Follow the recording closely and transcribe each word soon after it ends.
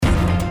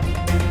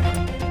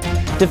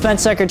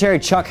Defense Secretary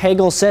Chuck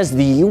Hagel says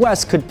the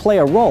U.S. could play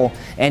a role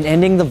in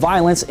ending the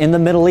violence in the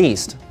Middle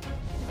East.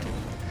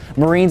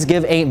 Marines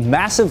give a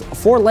massive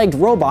four-legged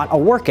robot a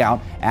workout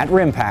at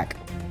RIMPAC.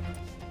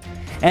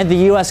 And the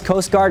U.S.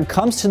 Coast Guard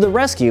comes to the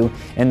rescue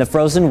in the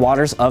frozen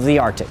waters of the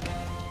Arctic.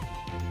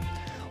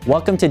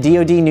 Welcome to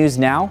DoD News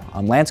Now.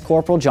 I'm Lance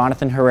Corporal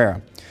Jonathan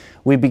Herrera.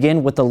 We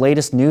begin with the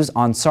latest news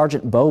on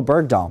Sergeant Bowe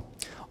Bergdahl.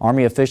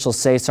 Army officials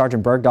say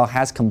Sergeant Bergdahl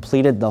has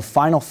completed the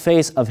final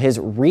phase of his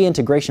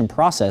reintegration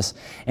process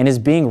and is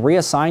being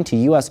reassigned to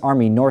U.S.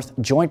 Army North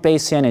Joint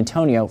Base San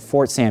Antonio,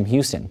 Fort Sam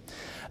Houston.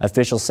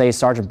 Officials say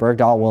Sergeant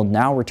Bergdahl will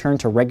now return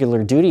to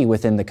regular duty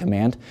within the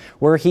command,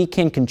 where he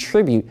can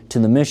contribute to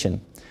the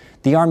mission.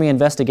 The Army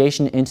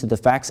investigation into the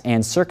facts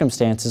and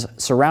circumstances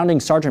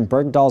surrounding Sergeant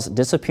Bergdahl's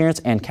disappearance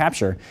and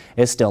capture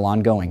is still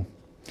ongoing.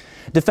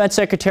 Defense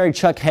Secretary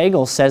Chuck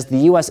Hagel says the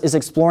U.S. is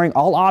exploring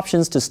all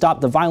options to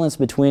stop the violence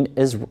between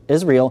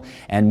Israel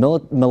and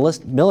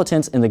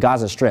militants in the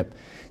Gaza Strip.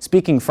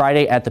 Speaking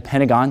Friday at the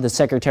Pentagon, the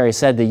Secretary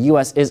said the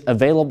U.S. is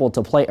available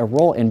to play a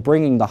role in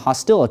bringing the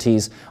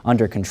hostilities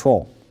under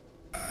control.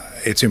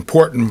 It's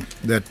important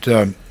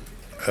that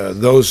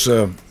those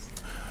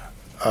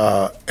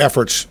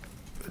efforts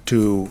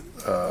to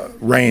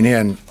rein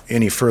in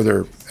any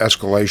further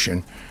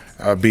escalation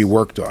be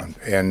worked on,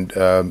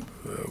 and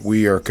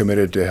we are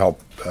committed to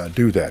help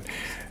do that.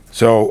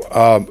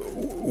 So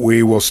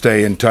we will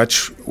stay in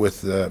touch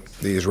with the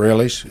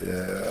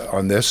Israelis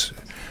on this.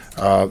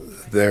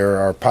 There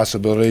are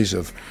possibilities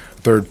of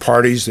third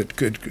parties that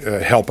could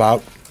help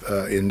out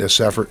in this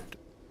effort.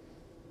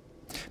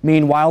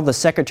 Meanwhile, the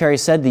Secretary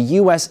said the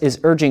U.S. is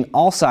urging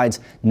all sides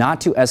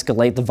not to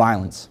escalate the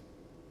violence.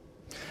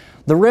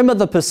 The Rim of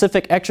the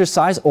Pacific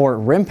exercise, or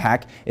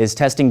RIMPAC, is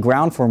testing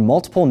ground for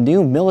multiple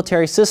new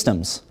military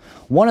systems.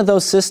 One of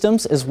those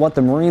systems is what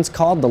the Marines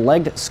called the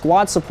Legged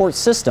Squad Support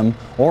System,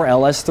 or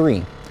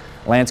LS-3.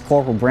 Lance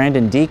Corporal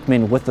Brandon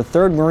Diekman with the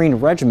 3rd Marine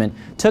Regiment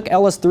took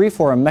LS-3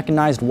 for a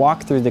mechanized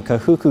walk through the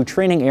Kahuku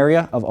training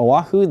area of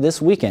Oahu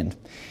this weekend.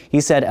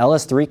 He said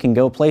LS-3 can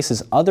go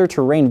places other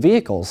terrain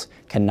vehicles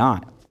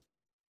cannot.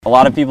 A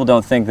lot of people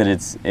don't think that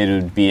it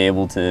would be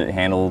able to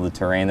handle the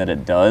terrain that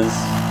it does.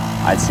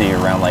 I'd say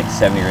around like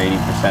 70 or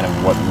 80%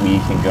 of what we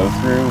can go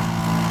through,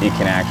 it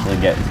can actually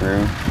get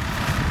through.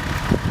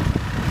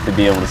 To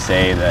be able to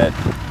say that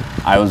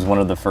I was one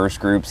of the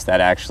first groups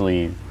that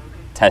actually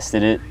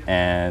tested it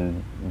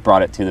and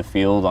brought it to the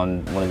field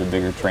on one of the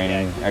bigger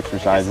training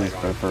exercises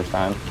for the first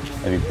time,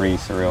 that'd be pretty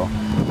surreal.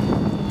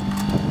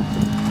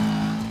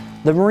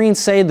 The Marines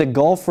say the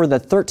goal for the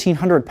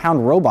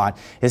 1,300-pound robot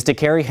is to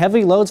carry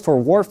heavy loads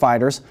for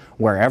warfighters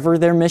wherever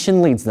their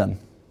mission leads them.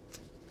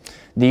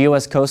 The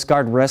U.S. Coast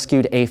Guard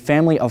rescued a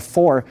family of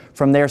 4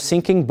 from their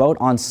sinking boat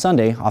on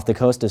Sunday off the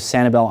coast of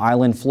Sanibel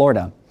Island,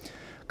 Florida.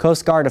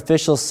 Coast Guard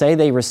officials say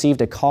they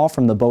received a call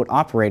from the boat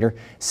operator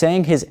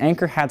saying his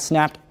anchor had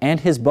snapped and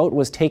his boat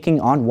was taking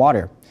on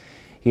water.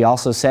 He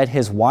also said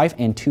his wife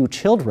and 2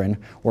 children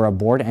were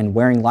aboard and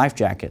wearing life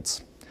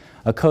jackets.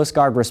 A Coast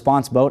Guard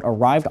response boat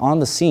arrived on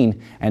the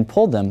scene and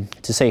pulled them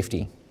to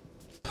safety.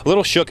 A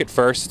little shook at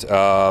first,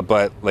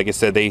 but like I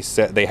said,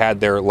 they had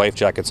their life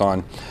jackets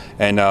on,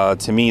 and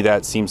to me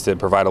that seems to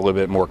provide a little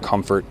bit more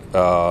comfort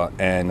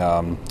and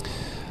a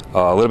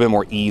little bit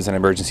more ease in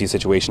an emergency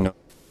situation.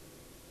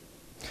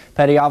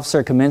 Petty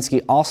Officer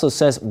Kaminsky also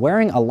says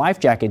wearing a life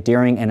jacket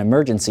during an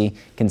emergency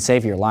can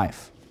save your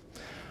life.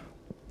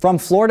 From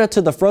Florida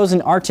to the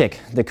frozen Arctic,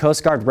 the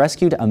Coast Guard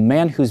rescued a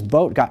man whose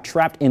boat got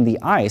trapped in the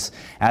ice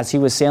as he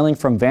was sailing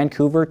from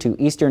Vancouver to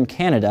eastern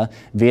Canada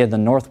via the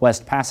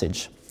Northwest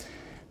Passage.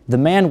 The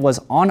man was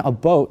on a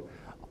boat,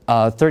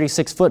 a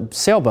 36-foot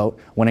sailboat,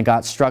 when it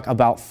got struck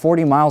about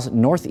 40 miles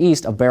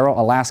northeast of Barrow,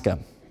 Alaska.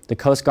 The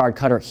Coast Guard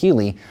cutter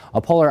Healy,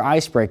 a polar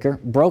icebreaker,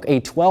 broke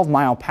a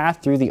 12-mile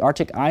path through the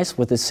Arctic ice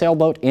with his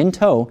sailboat in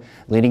tow,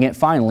 leading it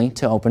finally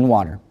to open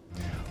water.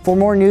 For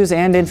more news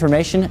and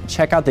information,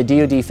 check out the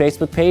DoD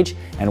Facebook page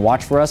and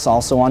watch for us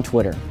also on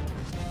Twitter.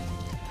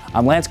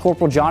 I'm Lance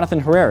Corporal Jonathan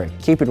Herrera.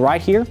 Keep it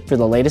right here for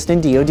the latest in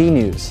DoD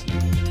news.